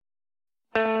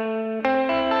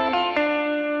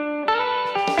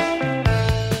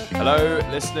Hello,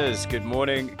 listeners. Good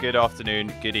morning, good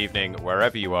afternoon, good evening,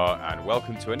 wherever you are, and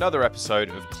welcome to another episode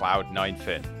of Cloud9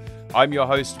 Fin. I'm your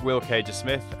host, Will Cager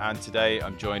Smith, and today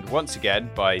I'm joined once again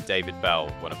by David Bell,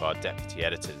 one of our deputy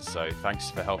editors. So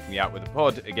thanks for helping me out with the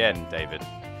pod again, David.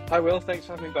 Hi, Will. Thanks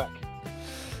for having me back.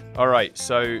 All right,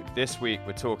 so this week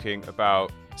we're talking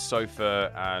about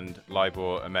SOFR and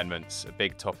LIBOR amendments, a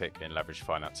big topic in leveraged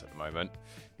finance at the moment.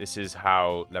 This is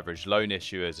how leveraged loan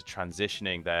issuers are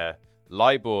transitioning their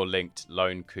LIBOR-linked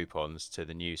loan coupons to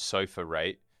the new SOFR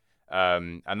rate.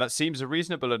 And that seems a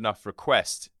reasonable enough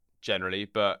request generally,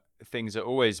 but things are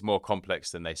always more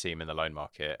complex than they seem in the loan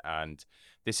market. And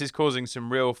this is causing some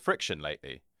real friction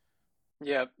lately.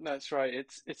 Yeah, that's right.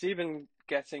 It's even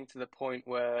getting to the point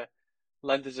where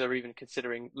lenders are even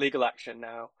considering legal action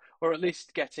now, or at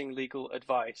least getting legal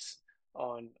advice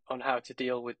on how to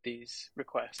deal with these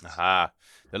requests. Aha,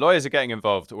 the lawyers are getting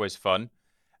involved, always fun.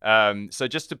 So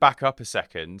just to back up a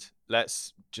second,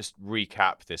 let's just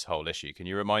recap this whole issue. Can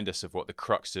you remind us of what the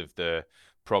crux of the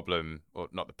problem, or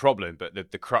not the problem, but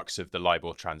the crux of the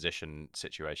LIBOR transition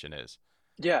situation is?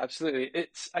 Yeah, absolutely.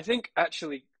 It's, I think,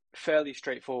 actually fairly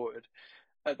straightforward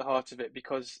at the heart of it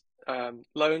because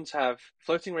loans have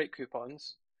floating rate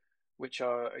coupons, which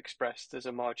are expressed as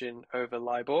a margin over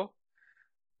LIBOR.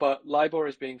 But LIBOR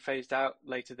is being phased out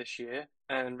later this year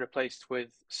and replaced with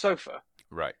SOFR.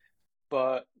 Right.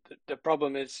 But the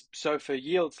problem is SOFR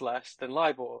yields less than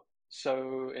LIBOR.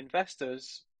 So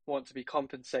investors want to be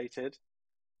compensated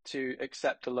to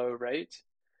accept a low rate,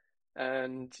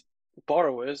 and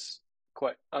borrowers,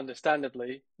 quite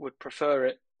understandably, would prefer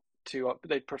it to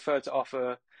they'd prefer to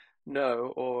offer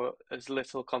no or as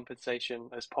little compensation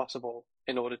as possible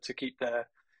in order to keep their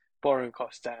borrowing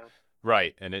costs down.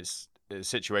 Right. And it's a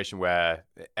situation where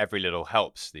every little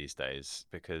helps these days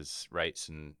because rates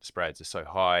and spreads are so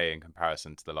high in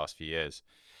comparison to the last few years.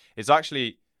 It's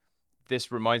actually,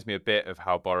 this reminds me a bit of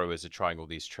how borrowers are trying all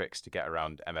these tricks to get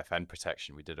around MFN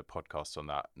protection. We did a podcast on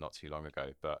that not too long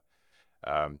ago, but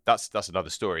that's another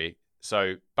story.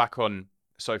 So back on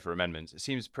SOFR amendments, it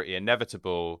seems pretty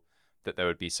inevitable that there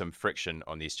would be some friction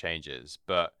on these changes.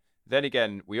 But then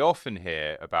again, we often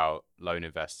hear about loan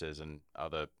investors and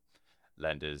other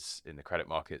lenders in the credit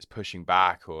markets pushing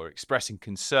back or expressing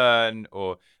concern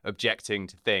or objecting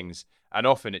to things. And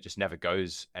often it just never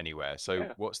goes anywhere. So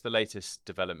Yeah. what's the latest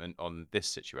development on this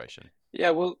situation?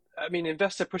 Yeah, well, I mean,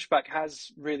 investor pushback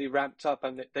has really ramped up,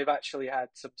 and they've actually had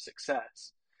some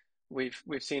success. We've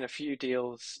seen a few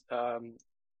deals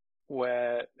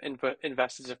where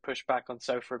investors have pushed back on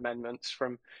SOFR amendments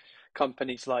from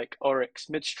companies like Oryx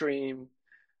Midstream,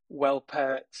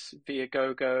 WellPet,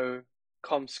 Viagogo,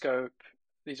 CommScope.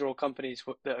 These are all companies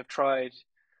that have tried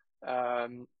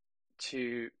um,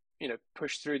 to,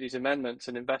 push through these amendments,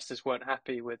 and investors weren't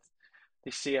happy with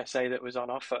the CSA that was on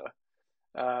offer.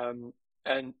 Um,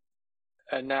 and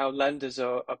and now lenders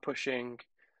are pushing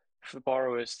for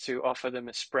borrowers to offer them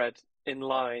a spread in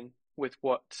line with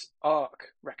what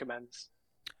ARC recommends.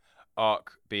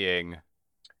 ARC being,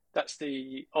 That's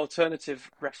the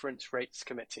Alternative Reference Rates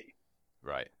Committee.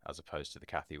 right, as opposed to the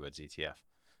Cathie Woods ETF.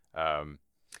 Um,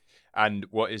 and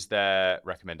what is their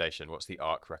recommendation? What's the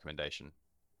ARC recommendation?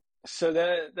 So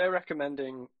they're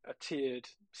recommending a tiered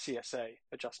CSA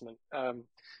adjustment.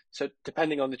 So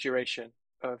depending on the duration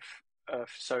of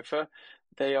SOFR,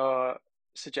 they are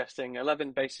suggesting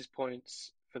 11 basis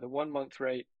points for the 1 month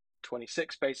rate,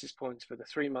 26 basis points for the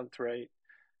 3 month rate,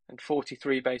 and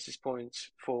 43 basis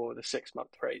points for the 6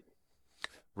 month rate.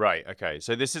 Right. Okay.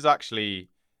 So this is actually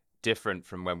different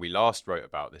from when we last wrote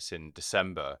about this in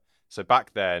December. So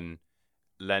back then,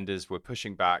 lenders were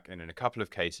pushing back, and in a couple of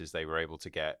cases, they were able to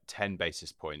get 10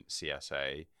 basis point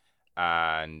CSA,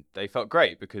 and they felt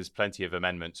great because plenty of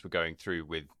amendments were going through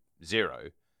with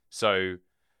zero. So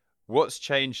what's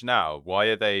changed now? Why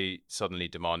are they suddenly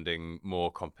demanding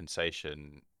more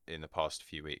compensation in the past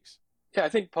few weeks? Yeah, I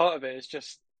think part of it is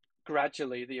just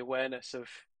gradually the awareness of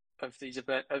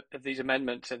these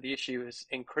amendments and the issue has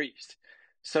increased.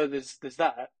 So there's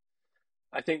that.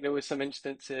 I think there were some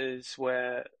instances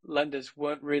where lenders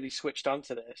weren't really switched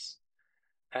onto this,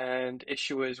 and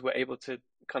issuers were able to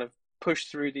kind of push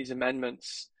through these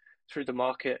amendments through the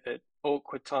market at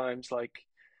awkward times, like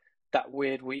that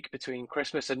weird week between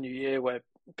Christmas and New Year where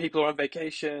people are on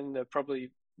vacation. They're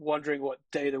probably wondering what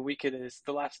day of the week it is.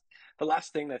 The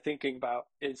last thing they're thinking about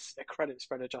is a credit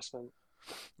spread adjustment.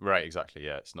 Right, exactly.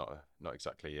 Yeah, it's not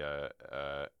exactly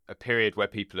a period where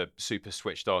people are super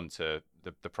switched on to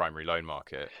the primary loan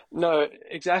market. No,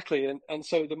 exactly. And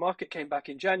so the market came back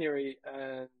in January,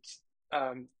 and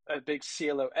a big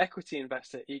CLO equity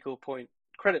investor, Eagle Point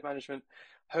Credit Management,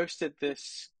 hosted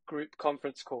this group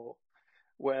conference call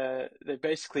where they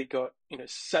basically got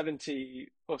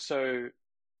 70 or so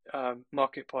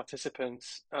market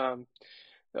participants,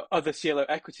 other CLO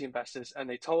equity investors, and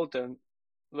they told them,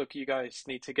 look, you guys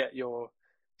need to get your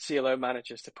CLO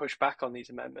managers to push back on these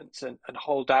amendments and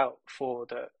hold out for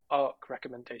the ARC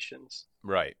recommendations.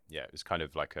 Right. Yeah. It was kind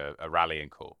of like a rallying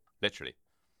call, literally.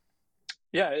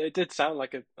 Yeah, it did sound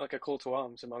like a call to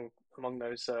arms among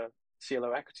those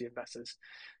CLO equity investors,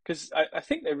 because I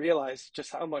think they realized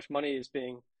just how much money is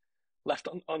being left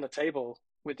on the table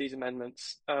with these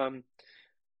amendments. And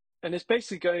it's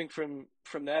basically going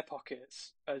from their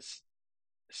pockets as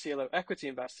CLO equity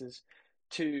investors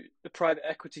to the private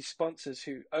equity sponsors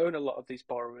who own a lot of these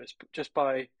borrowers, just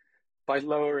by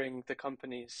lowering the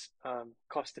company's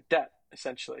cost of debt,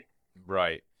 essentially.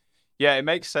 Right. Yeah, it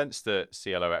makes sense that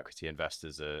CLO equity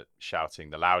investors are shouting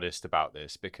the loudest about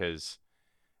this because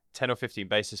 10 or 15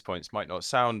 basis points might not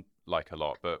sound like a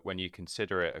lot, but when you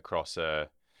consider it across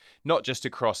not just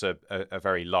across a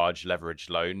very large leveraged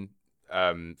loan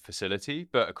facility,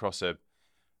 but across a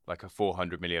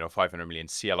 400 million or 500 million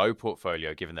CLO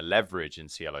portfolio, given the leverage in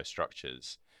CLO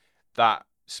structures, that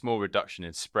small reduction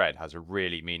in spread has a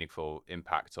really meaningful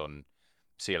impact on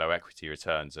CLO equity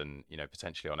returns and,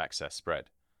 potentially on excess spread.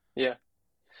 Yeah,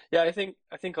 yeah. I think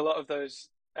a lot of those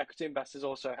equity investors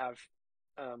also have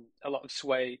a lot of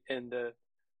sway in the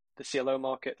CLO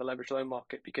market, the leverage loan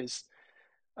market, because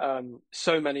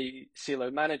so many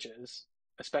CLO managers,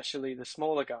 especially the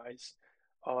smaller guys,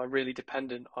 are really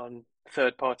dependent on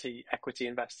third party equity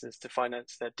investors to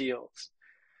finance their deals.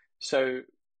 So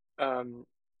um,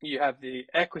 you have the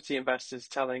equity investors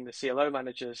telling the CLO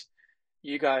managers,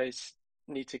 you guys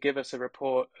need to give us a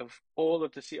report of all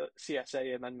of the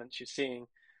CSA amendments you're seeing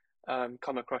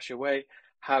come across your way,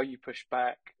 how you push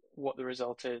back, what the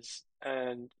result is,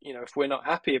 and if we're not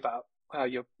happy about how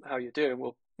you're doing,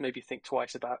 we'll maybe think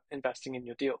twice about investing in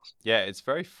your deals. Yeah, it's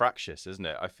very fractious, isn't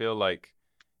it? I feel like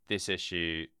this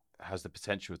issue has the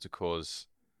potential to cause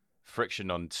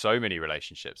friction on so many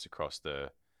relationships across the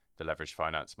leveraged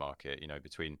finance market,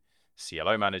 between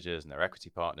CLO managers and their equity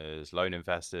partners, loan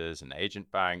investors and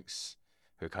agent banks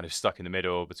who are kind of stuck in the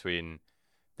middle between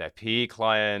their PE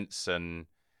clients and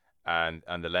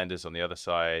the lenders on the other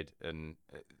side. And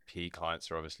PE clients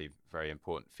are obviously very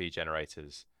important fee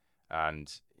generators.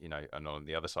 And, and on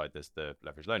the other side, there's the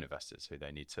leveraged loan investors who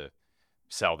they need to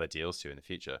sell their deals to in the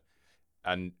future.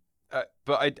 And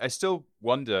but I still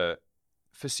wonder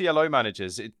for CLO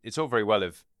managers, it's all very well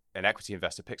if an equity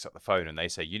investor picks up the phone and they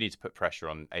say you need to put pressure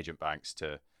on agent banks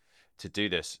to do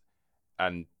this,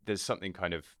 and there's something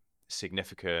kind of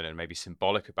significant and maybe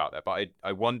symbolic about that. But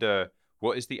I wonder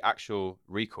what is the actual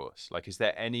recourse? Like, is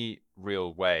there any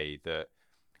real way that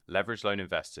leverage loan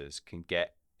investors can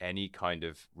get any kind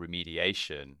of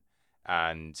remediation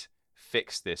and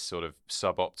fix this sort of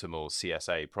suboptimal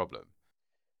CSA problem?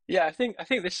 Yeah, I think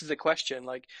this is a question.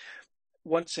 Like,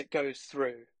 once it goes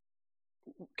through,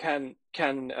 can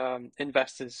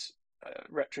investors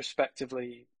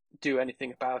retrospectively do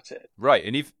anything about it? Right,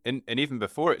 and even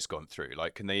before it's gone through,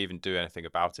 like, can they even do anything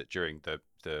about it during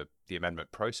the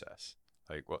amendment process?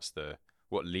 Like,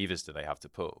 what levers do they have to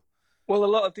pull? Well, a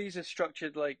lot of these are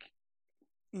structured like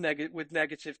with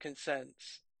negative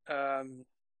consents. Um,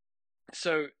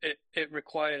 so it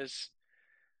requires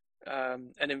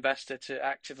an investor to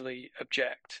actively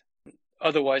object.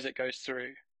 Otherwise, it goes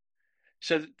through.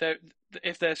 So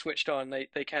if they're switched on,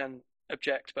 they can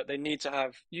object, but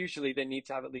usually they need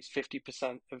to have at least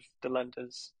 50% of the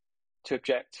lenders to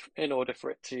object in order for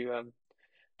it to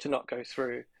not go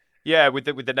through. Yeah, with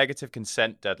the negative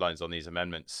consent deadlines on these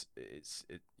amendments,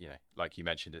 like you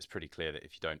mentioned, it's pretty clear that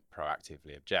if you don't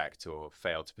proactively object or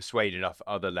fail to persuade enough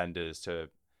other lenders to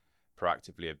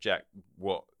proactively object,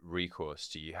 what recourse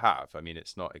do you have? I mean,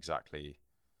 it's not exactly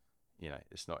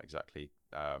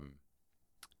a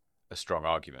strong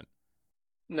argument.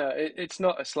 No, it's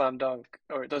not a slam dunk,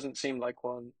 or it doesn't seem like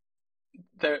one.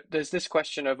 There's this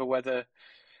question over whether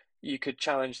you could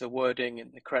challenge the wording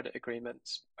in the credit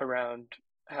agreements around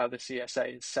how the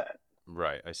CSA is set,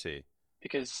 Right, I see.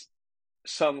 because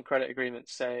some credit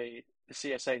agreements say the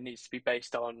CSA needs to be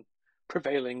based on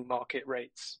prevailing market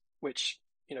rates, which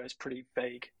is pretty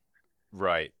vague.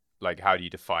 Right. Like, how do you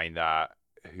define that?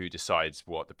 Who decides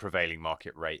what the prevailing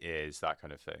market rate is? That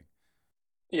kind of thing.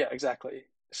 Yeah, exactly.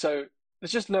 So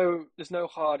there's no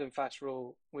hard and fast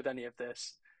rule with any of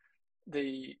this.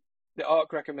 The the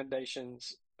ARC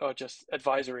recommendations are just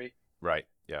advisory, Right.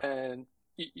 Yeah. and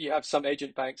you have some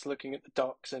agent banks looking at the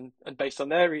docs, and based on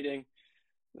their reading,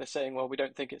 they're saying, well, we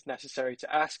don't think it's necessary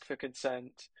to ask for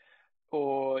consent.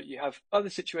 Or you have other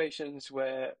situations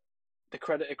where the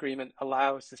credit agreement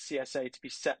allows the CSA to be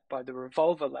set by the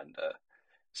revolver lender.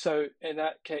 So in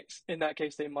that case,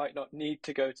 they might not need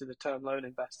to go to the term loan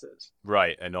investors.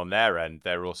 Right, and on their end,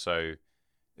 they're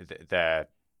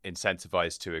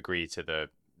incentivized to agree to the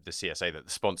CSA that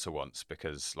the sponsor wants,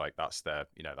 because like that's their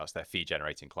fee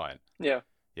generating client. Yeah.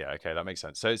 Yeah, okay, that makes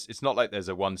sense. So it's not like there's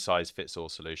a one size fits all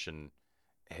solution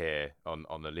here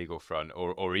on the legal front,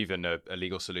 or even a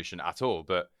legal solution at all,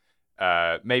 but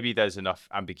maybe there's enough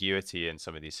ambiguity in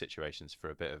some of these situations for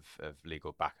a bit of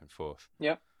legal back and forth.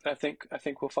 Yeah, I think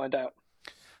we'll find out.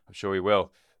 I'm sure we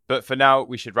will. But for now,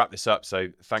 we should wrap this up. So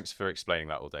thanks for explaining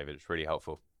that all, David. It's really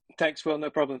helpful. Thanks, Will. No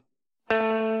problem.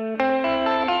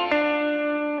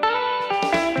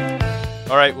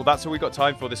 All right, well, that's all we got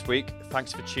time for this week.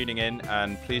 Thanks for tuning in,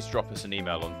 and please drop us an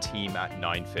email on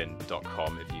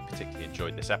team@ninefin.com if you particularly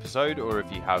enjoyed this episode, or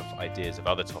if you have ideas of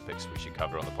other topics we should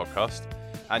cover on the podcast.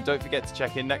 And don't forget to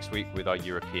check in next week with our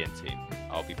European team.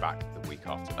 I'll be back the week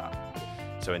after that.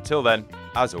 So until then,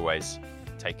 as always,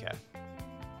 take care.